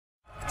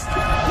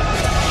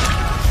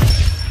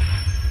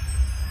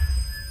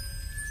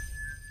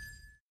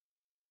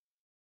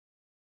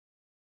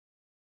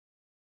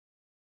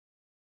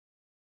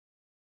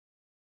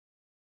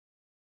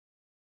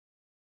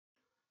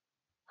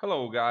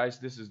Hello guys,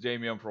 this is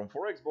Damian from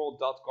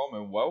forexbolt.com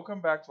and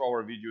welcome back to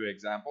our video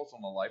examples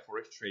on a live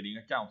forex trading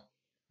account.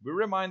 We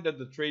remind that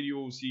the trade you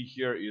will see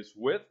here is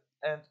with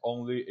and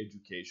only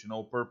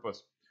educational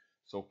purpose.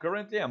 So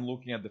currently I'm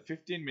looking at the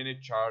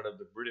 15-minute chart of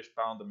the British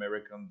Pound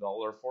American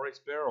Dollar Forex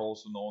pair,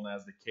 also known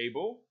as the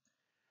cable.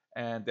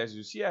 And as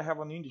you see, I have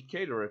an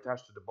indicator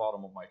attached to the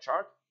bottom of my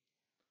chart.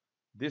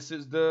 This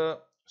is the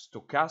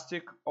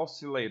stochastic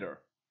oscillator.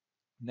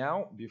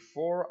 Now,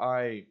 before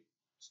I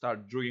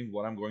start doing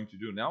what I'm going to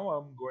do now,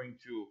 I'm going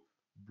to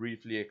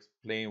briefly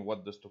explain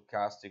what the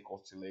stochastic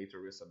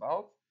oscillator is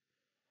about.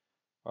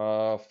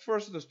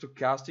 First, the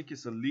stochastic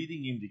is a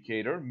leading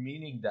indicator,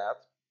 meaning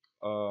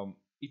that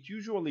it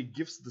usually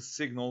gives the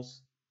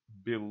signals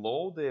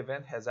below the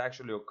event has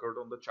actually occurred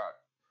on the chart.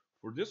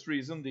 For this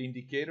reason, the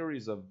indicator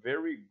is a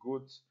very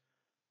good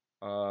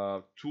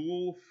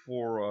tool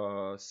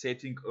for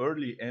setting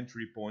early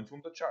entry points on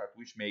the chart,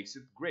 which makes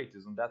it great.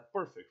 Isn't that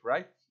perfect,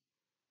 right?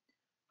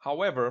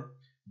 However,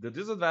 the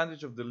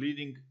disadvantage of the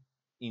leading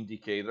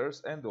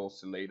indicators and the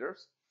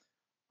oscillators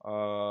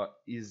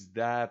is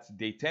that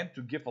they tend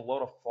to give a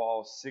lot of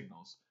false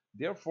signals.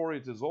 Therefore,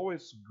 it is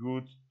always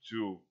good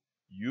to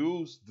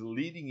use the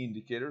leading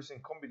indicators in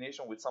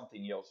combination with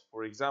something else.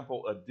 For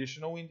example,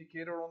 additional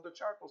indicator on the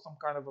chart or some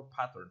kind of a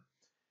pattern.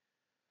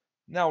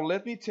 Now,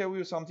 let me tell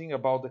you something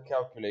about the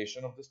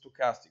calculation of the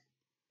stochastic.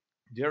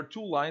 There are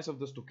two lines of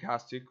the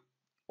stochastic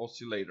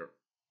oscillator.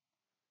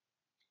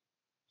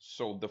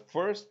 So the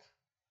first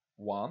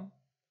one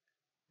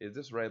is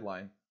this red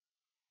line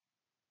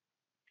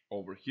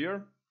over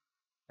here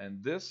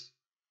and this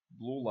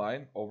blue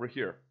line over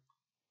here.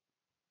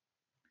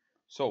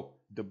 So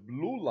the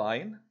blue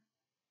line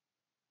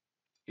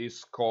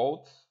is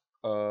called,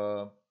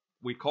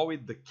 we call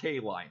it the K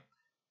line,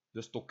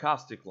 the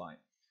stochastic line.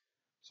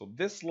 So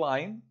this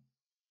line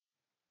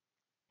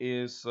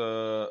is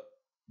the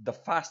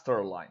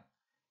faster line,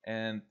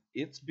 and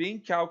it's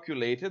being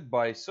calculated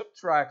by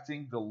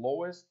subtracting the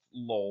lowest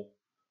low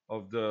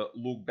of the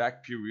look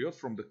back period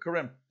from the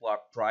current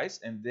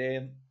price and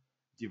then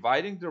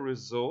dividing the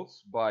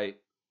results by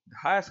the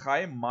highest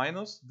high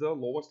minus the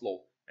lowest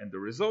low, and the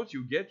result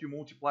you get you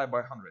multiply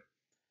by 100.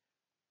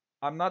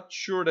 I'm not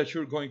sure that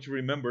you're going to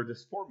remember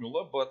this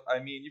formula, but I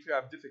mean, if you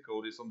have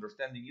difficulties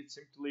understanding it,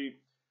 simply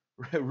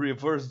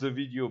reverse the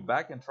video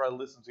back and try to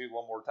listen to it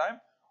one more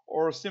time,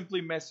 or simply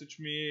message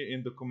me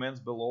in the comments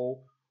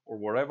below or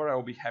wherever. I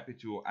will be happy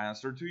to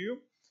answer to you.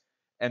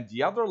 And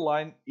the other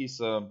line is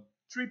a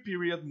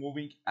 3-period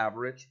moving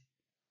average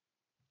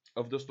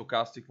of the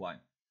stochastic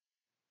line.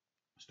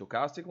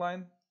 Stochastic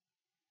line,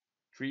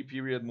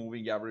 3-period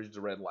moving average,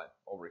 the red line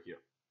over here.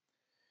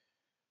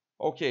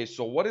 Okay,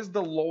 so what is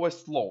the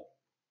lowest low?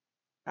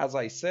 As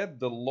I said,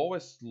 the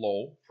lowest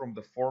low from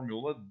the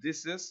formula,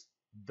 this is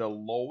the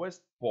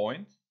lowest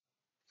point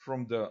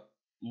from the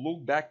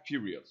look back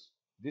periods.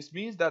 This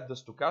means that the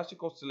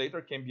stochastic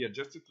oscillator can be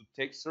adjusted to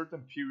take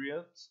certain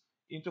periods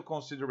into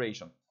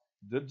consideration.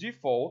 The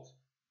default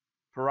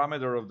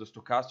parameter of the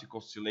stochastic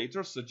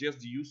oscillator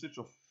suggests the usage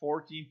of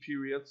 14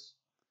 periods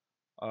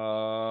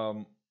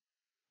for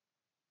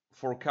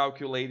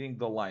calculating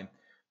the line.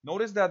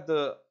 Notice that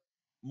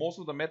most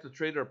of the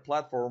MetaTrader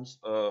platforms,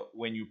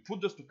 when you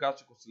put the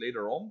stochastic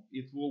oscillator on,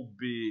 it will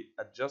be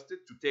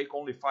adjusted to take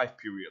only 5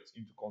 periods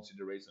into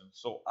consideration.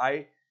 So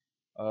I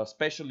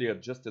specially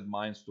adjusted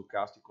my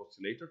stochastic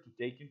oscillator to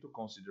take into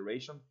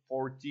consideration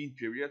 14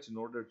 periods in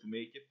order to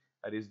make it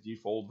at its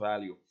default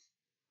value.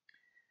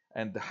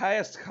 And the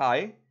highest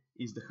high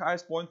is the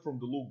highest point from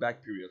the look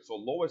back period. So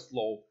lowest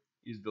low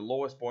is the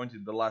lowest point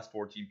in the last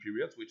 14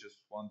 periods, which is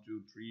 1,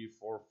 2, 3,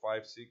 4,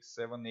 5, 6,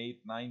 7, 8,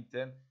 9,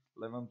 10,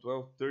 11,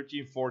 12,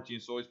 13, 14.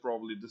 So it's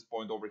probably this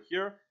point over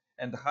here.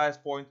 And the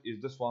highest point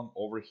is this one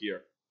over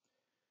here.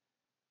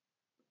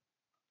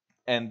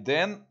 And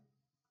then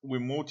we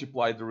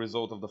multiply the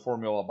result of the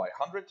formula by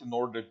 100 in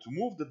order to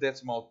move the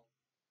decimal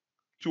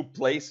 2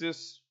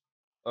 places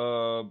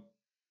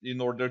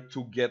in order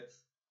to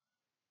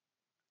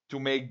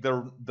make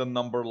the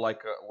number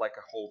like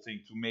a whole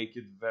thing, to make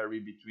it vary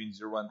between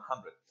 0 and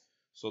 100.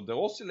 So the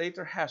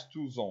oscillator has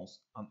two zones,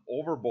 an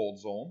overbought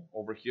zone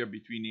over here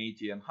between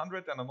 80 and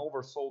 100 and an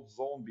oversold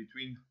zone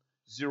between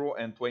 0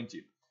 and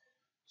 20.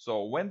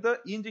 So when the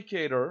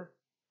indicator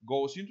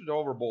goes into the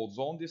overbought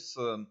zone, this is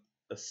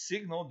a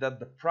signal that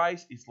the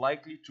price is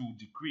likely to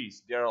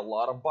decrease. There are a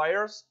lot of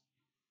buyers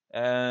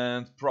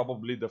and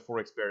probably the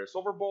forex pair is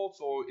overbought,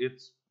 so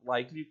it's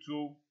likely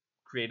to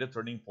create a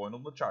turning point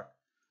on the chart.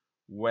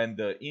 When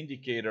the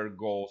indicator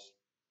goes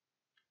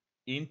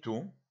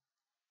into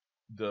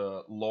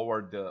the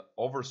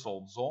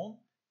oversold zone,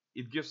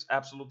 it gives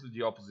absolutely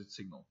the opposite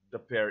signal. The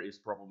pair is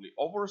probably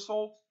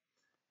oversold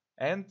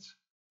and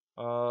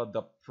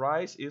the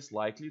price is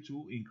likely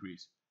to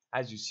increase.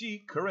 As you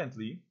see,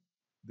 currently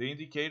the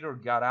indicator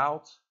got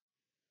out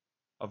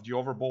of the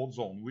overbought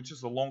zone, which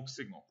is a long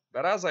signal.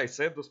 But as I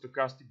said, the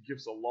stochastic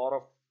gives a lot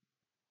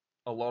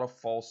of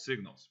false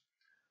signals.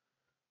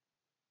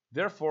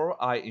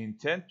 Therefore, I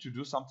intend to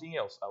do something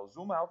else. I'll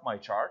zoom out my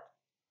chart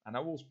and I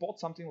will spot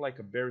something like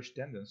a bearish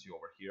tendency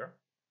over here.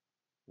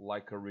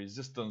 like a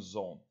resistance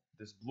zone.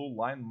 This blue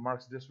line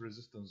marks this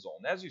resistance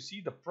zone. As you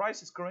see, the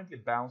price is currently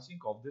bouncing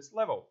off this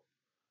level.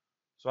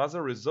 So as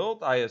a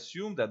result, I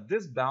assume that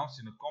this bounce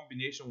in a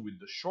combination with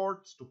the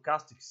short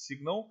stochastic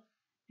signal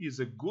is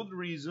a good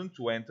reason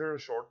to enter a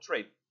short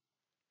trade.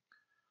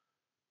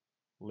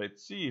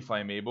 Let's see if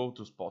I'm able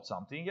to spot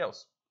something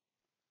else.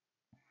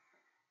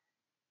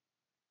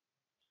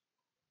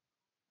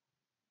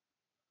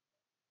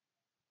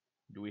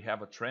 Do we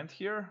have a trend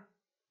here?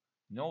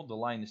 No, the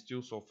line is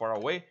still so far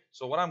away.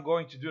 So what I'm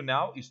going to do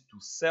now is to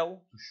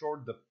sell, to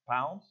short the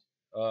pound.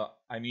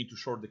 I mean to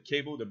short the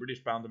cable, the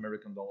British pound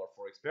American dollar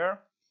forex pair.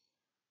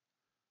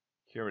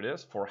 Here it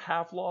is for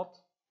half lot.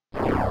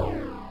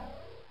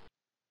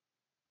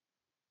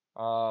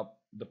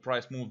 The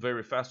price moved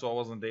very fast, so I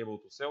wasn't able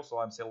to sell, so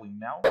I'm selling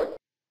now.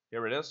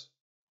 Here it is.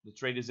 The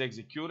trade is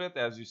executed.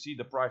 As you see,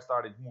 the price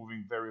started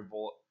moving very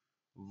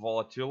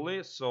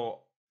volatilely,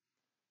 so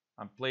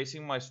I'm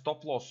placing my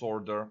stop loss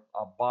order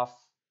above,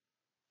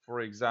 for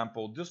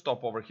example, this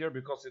stop over here,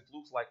 because it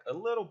looks like a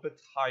little bit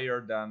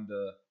higher than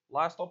the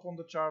last stop on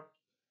the chart.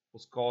 It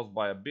was caused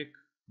by a big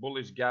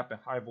bullish gap and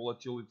high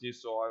volatility,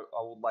 so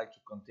I would like to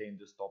contain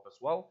this stop as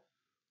well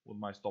with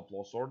my stop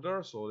loss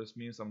order. So this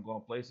means I'm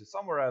going to place it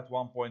somewhere at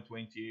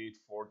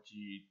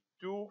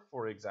 1.2842,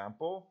 for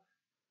example.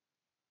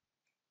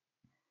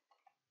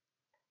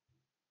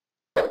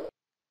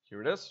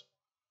 Here it is,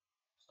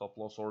 stop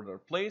loss order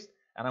placed,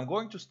 and I'm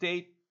going to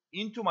stay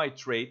into my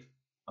trade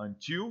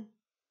until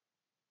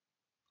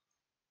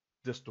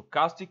the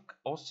stochastic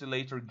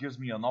oscillator gives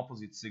me an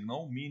opposite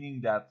signal,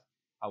 meaning that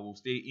I will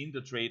stay in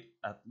the trade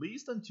at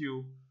least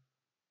until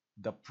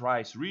the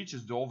price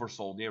reaches the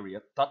oversold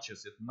area,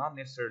 touches it, not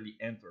necessarily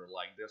enter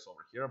like this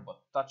over here, but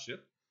touch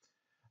it.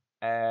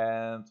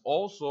 And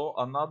also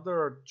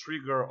another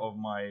trigger of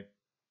my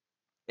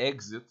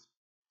exit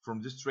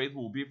from this trade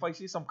will be if I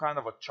see some kind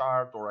of a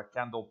chart or a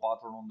candle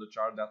pattern on the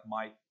chart that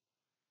might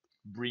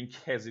bring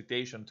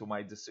hesitation to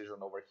my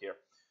decision over here.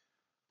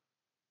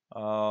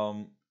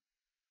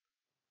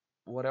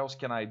 What else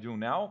can I do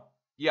now?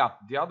 Yeah,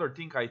 the other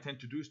thing I tend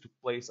to do is to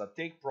place a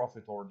take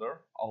profit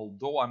order,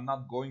 although I'm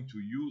not going to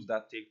use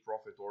that take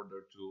profit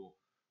order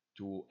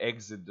to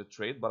exit the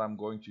trade, but I'm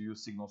going to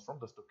use signals from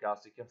the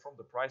stochastic and from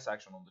the price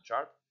action on the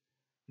chart.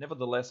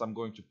 Nevertheless, I'm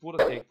going to put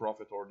a take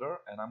profit order,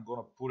 and I'm going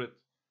to put it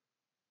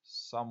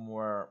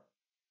somewhere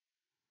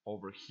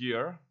over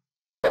here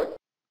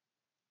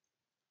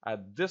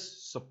at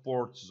this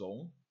support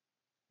zone.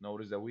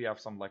 Notice that we have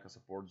some like a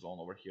support zone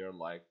over here,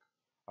 like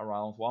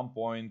around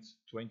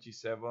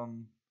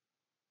 1.27,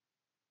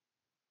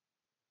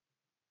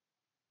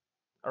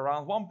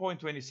 around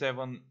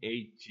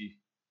 1.2780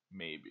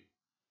 maybe.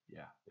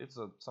 Yeah, it's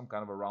some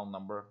kind of a round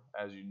number.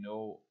 As you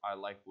know, I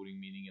like putting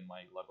meaning in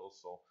my levels,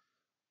 so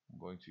I'm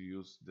going to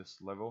use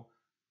this level.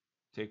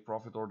 Take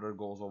profit order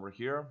goes over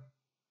here.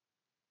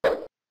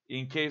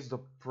 In case the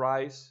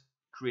price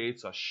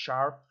creates a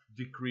sharp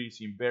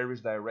decrease in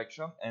bearish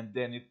direction and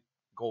then it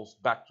goes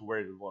back to where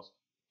it was.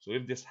 So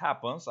if this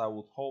happens, I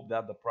would hope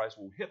that the price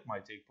will hit my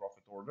take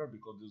profit order,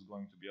 because this is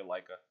going to be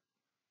like a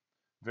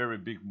very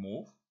big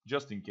move,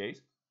 just in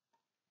case.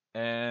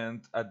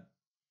 And at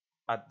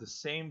the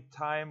same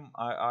time,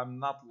 I'm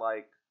not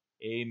like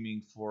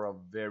aiming for a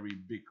very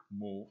big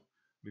move,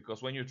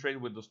 because when you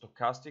trade with the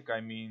stochastic, I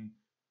mean,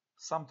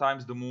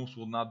 sometimes the moves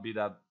will not be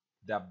that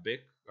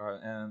big.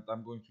 And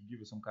I'm going to give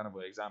you some kind of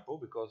an example,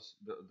 because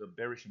the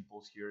bearish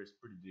impulse here is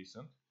pretty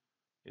decent.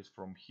 It's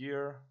from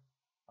here.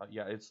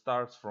 Yeah, it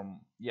starts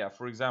from, yeah,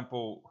 for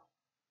example,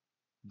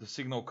 the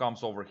signal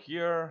comes over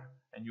here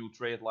and you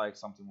trade like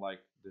something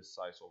like this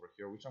size over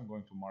here, which I'm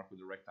going to mark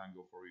with a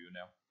rectangle for you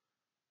now.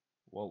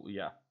 Well,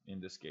 yeah, in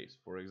this case,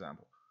 for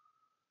example.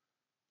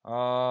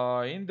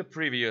 In the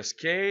previous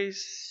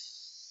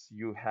case,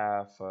 you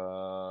have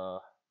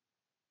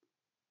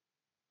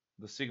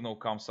the signal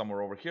comes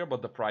somewhere over here,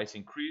 but the price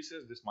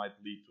increases. This might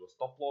lead to a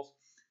stop loss.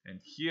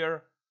 And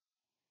here,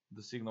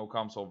 the signal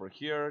comes over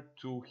here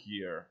to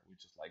here,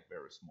 which is like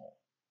very small.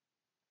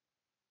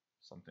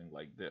 Something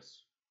like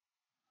this.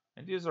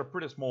 And these are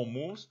pretty small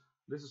moves.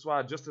 This is why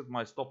I adjusted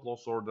my stop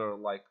loss order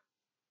like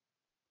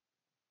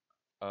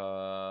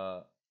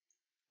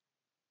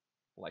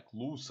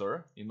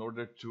looser, in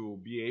order to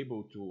be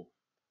able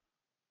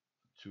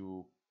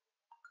to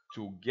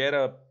get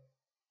a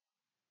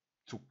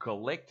to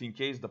collect in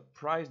case the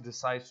price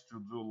decides to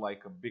do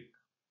like a big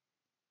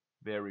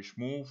bearish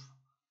move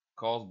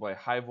caused by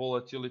high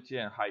volatility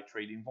and high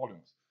trading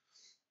volumes.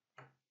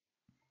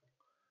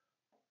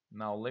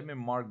 Now let me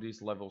mark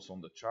these levels on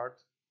the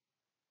chart.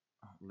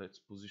 Let's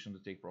position the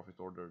take profit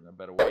order in a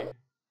better way.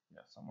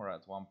 Yeah, somewhere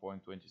at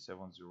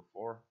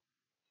 1.2704.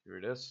 Here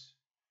it is.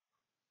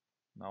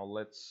 Now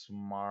let's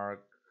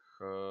mark,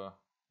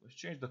 let's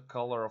change the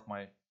color of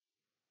my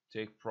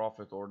take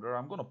profit order.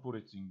 I'm gonna put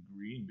it in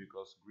green,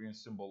 because green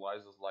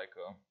symbolizes like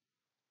a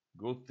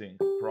good thing,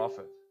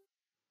 profit.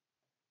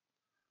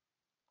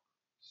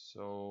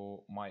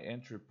 So my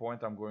entry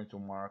point I'm going to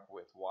mark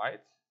with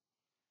white.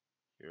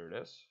 Here it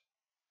is.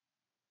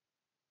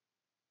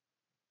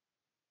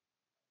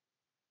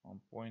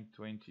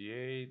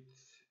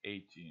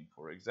 1.2818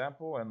 for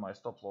example, and my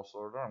stop loss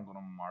order I'm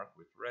gonna mark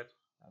with red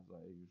as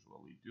I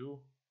usually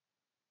do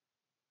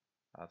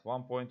at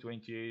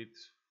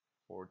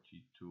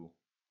 1.2842.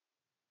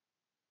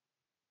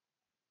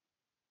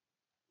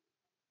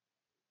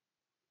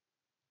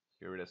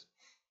 Here it is,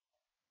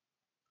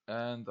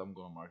 and I'm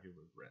gonna mark it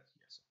with red.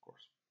 Yes, of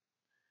course.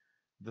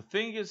 The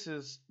thing is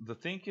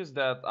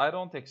that I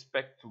don't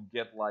expect to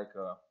get like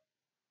a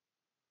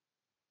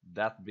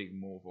that big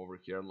move over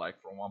here, like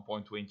from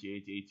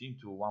 1.2818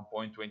 to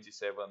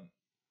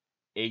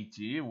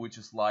 1.2780, which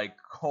is like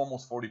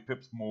almost 40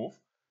 pips move.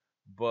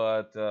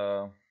 But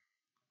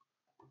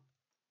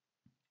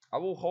I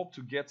will hope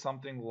to get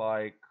something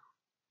like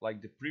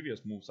the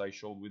previous moves I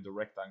showed with the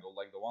rectangle,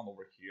 like the one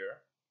over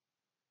here,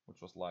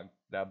 which was like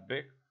that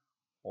big,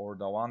 or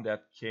the one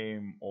that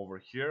came over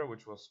here,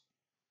 which was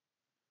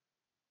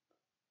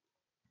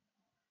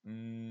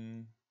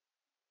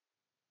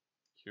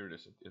here it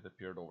is. It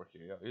appeared over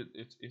here. Yeah,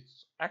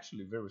 it's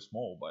actually very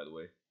small, by the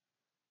way.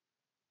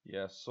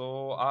 Yeah,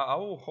 so I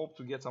will hope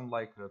to get some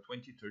like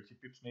 20, 30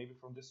 pips maybe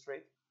from this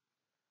trade.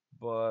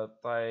 But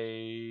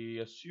I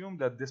assume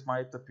that this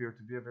might appear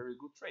to be a very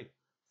good trade.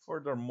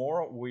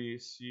 Furthermore, we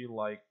see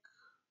like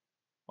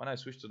when I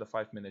switch to the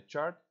 5-minute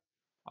chart,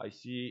 I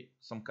see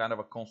some kind of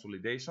a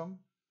consolidation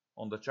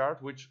on the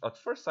chart, which at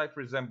first sight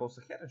resembles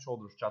a head and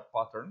shoulders chart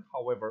pattern.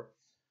 However,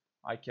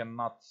 I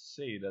cannot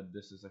say that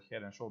this is a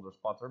head and shoulders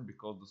pattern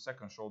because the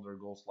second shoulder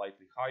goes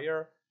slightly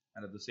higher,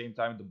 and at the same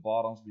time the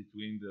bottoms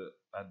between the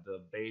at the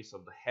base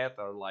of the head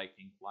are like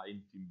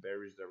inclined in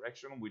bearish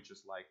direction, which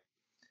is like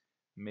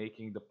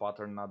making the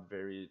pattern not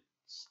very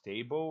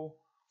stable.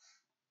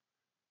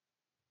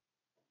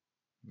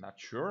 Not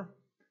sure,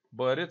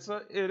 but it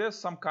is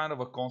some kind of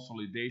a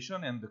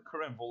consolidation, and the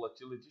current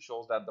volatility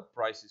shows that the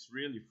price is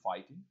really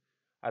fighting.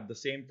 At the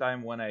same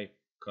time, when I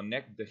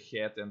connect the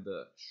head and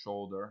the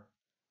shoulder,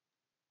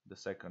 the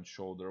second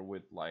shoulder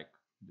with like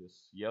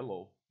this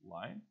yellow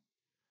line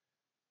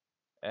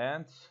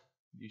and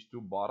these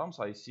two bottoms,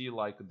 I see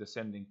like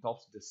descending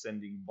tops,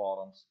 descending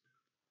bottoms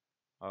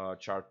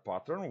chart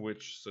pattern,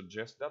 which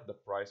suggests that the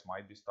price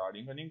might be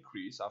starting an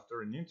increase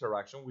after an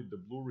interaction with the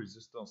blue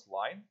resistance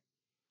line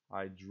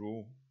I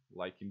drew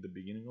like in the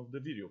beginning of the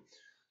video.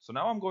 So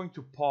now I'm going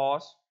to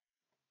pause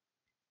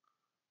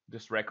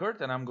this record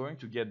and I'm going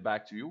to get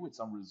back to you with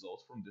some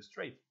results from this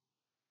trade.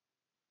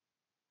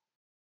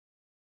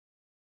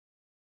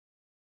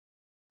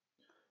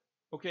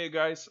 Okay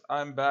guys,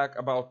 I'm back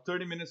about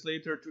 30 minutes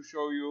later to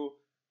show you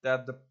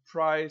that the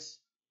price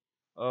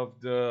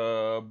of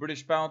the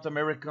British pound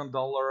American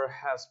dollar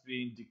has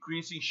been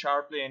decreasing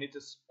sharply, and it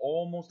is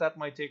almost at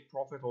my take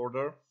profit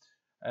order.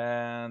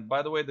 And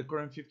by the way, the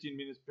current 15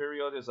 minutes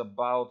period is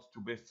about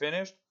to be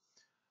finished.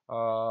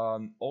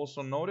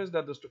 Also notice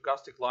that the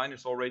stochastic line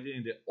is already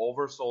in the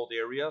oversold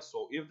area,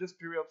 so if this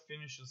period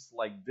finishes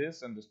like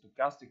this and the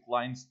stochastic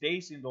line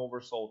stays in the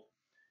oversold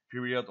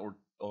period or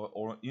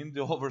in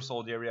the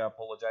oversold area, I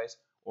apologize,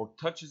 or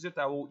touches it,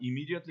 I will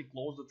immediately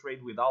close the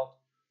trade without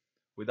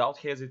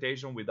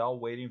hesitation, without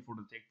waiting for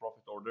the take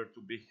profit order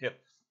to be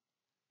hit.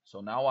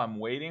 So now I'm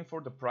waiting for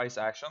the price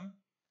action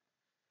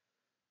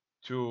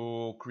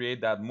to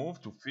create that move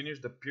to finish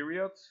the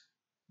period.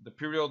 The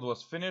period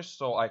was finished,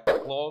 so I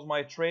close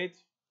my trade.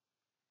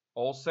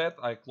 All set.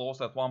 I closed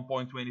at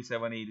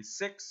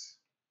 1.2786.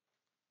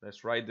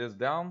 Let's write this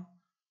down.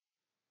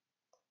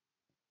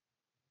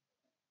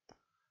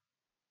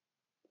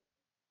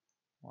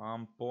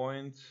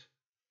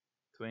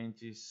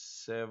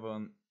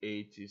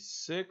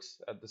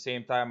 1.2786. At the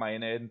same time, I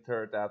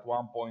entered at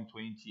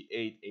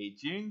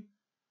 1.2818.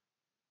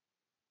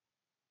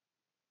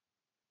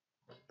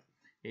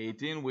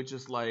 18, which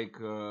is like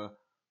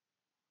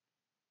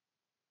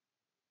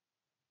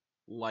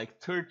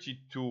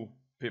 32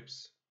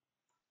 pips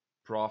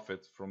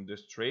profit from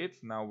this trade.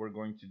 Now we're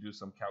going to do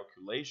some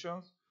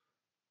calculations.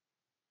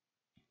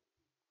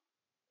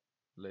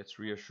 Let's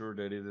reassure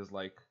that it is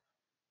like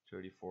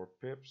 34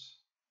 pips.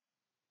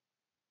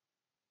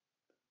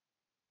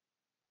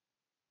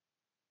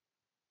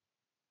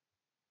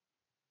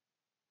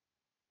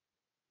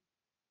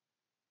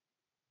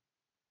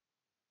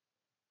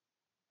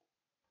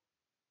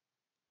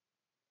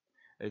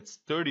 It's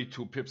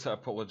 32 pips, I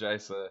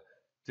apologize.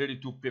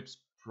 32 pips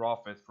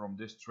profit from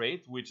this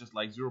trade, which is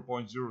like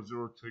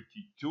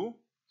 0.0032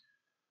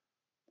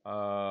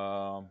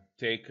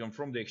 taken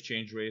from the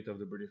exchange rate of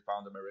the British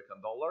pound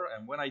American dollar.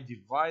 And when I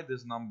divide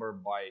this number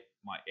by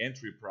my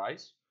entry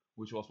price,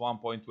 which was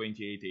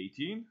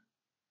 1.2818,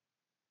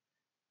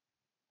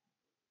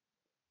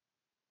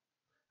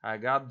 I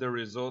got the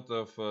result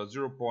of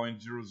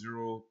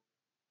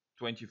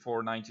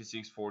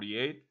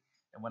 0.00249648.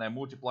 And when I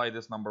multiply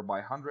this number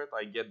by 100,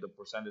 I get the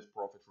percentage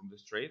profit from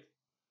this trade,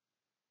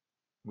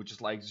 which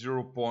is like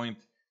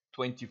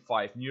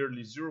 0.25,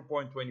 nearly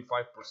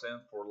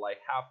 0.25% for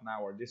like half an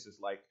hour. This is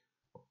like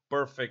a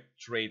perfect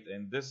trade,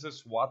 and this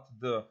is what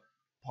the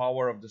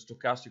power of the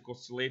stochastic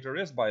oscillator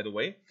is, by the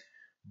way.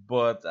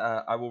 but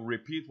I will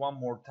repeat one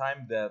more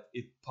time that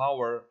its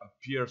power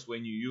appears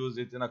when you use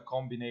it in a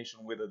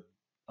combination with a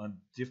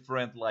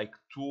different like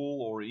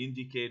tool or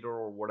indicator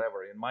or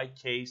whatever. In my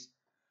case,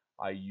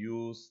 I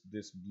use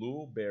this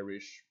blue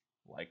bearish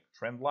like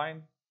trend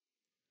line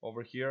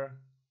over here.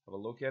 Have a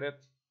look at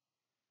it,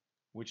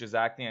 which is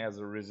acting as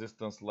a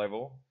resistance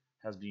level,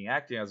 has been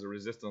acting as a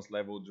resistance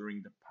level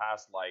during the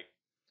past like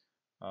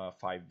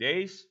 5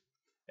 days.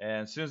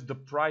 And since the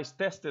price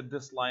tested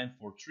this line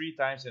for 3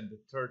 times and the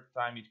third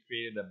time it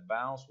created a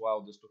bounce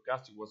while the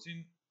stochastic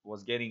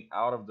was getting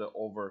out of the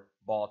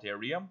overbought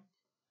area,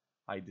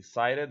 I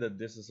decided that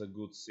this is a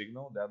good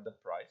signal that the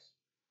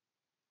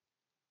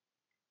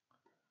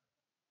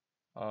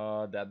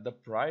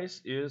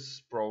price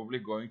is probably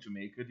going to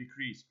make a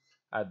decrease.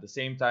 At the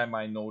same time,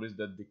 I noticed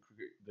that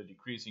the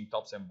decreasing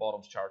tops and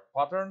bottoms chart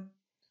pattern,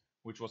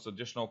 which was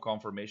additional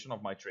confirmation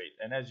of my trade.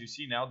 And as you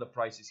see now, the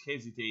price is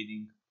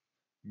hesitating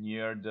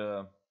near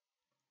the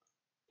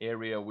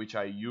area which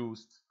I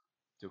used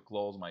to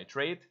close my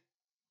trade.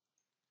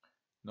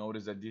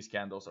 Notice that these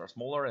candles are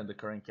smaller and the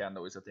current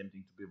candle is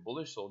attempting to be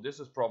bullish. So this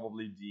is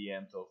probably the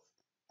end of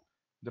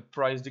the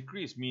price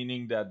decrease,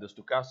 meaning that the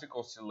stochastic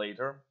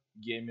oscillator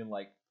gave me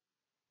like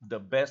the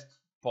best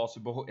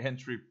possible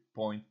entry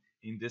point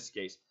in this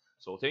case.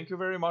 So thank you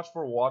very much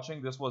for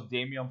watching. This was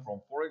Damian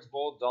from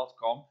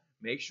forexball.com.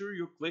 Make sure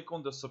you click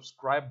on the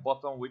subscribe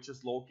button, which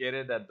is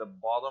located at the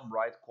bottom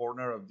right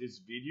corner of this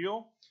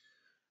video.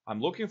 I'm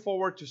looking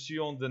forward to see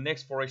you on the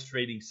next Forex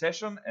trading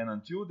session, and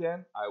until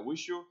then, I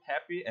wish you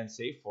happy and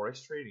safe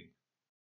Forex trading.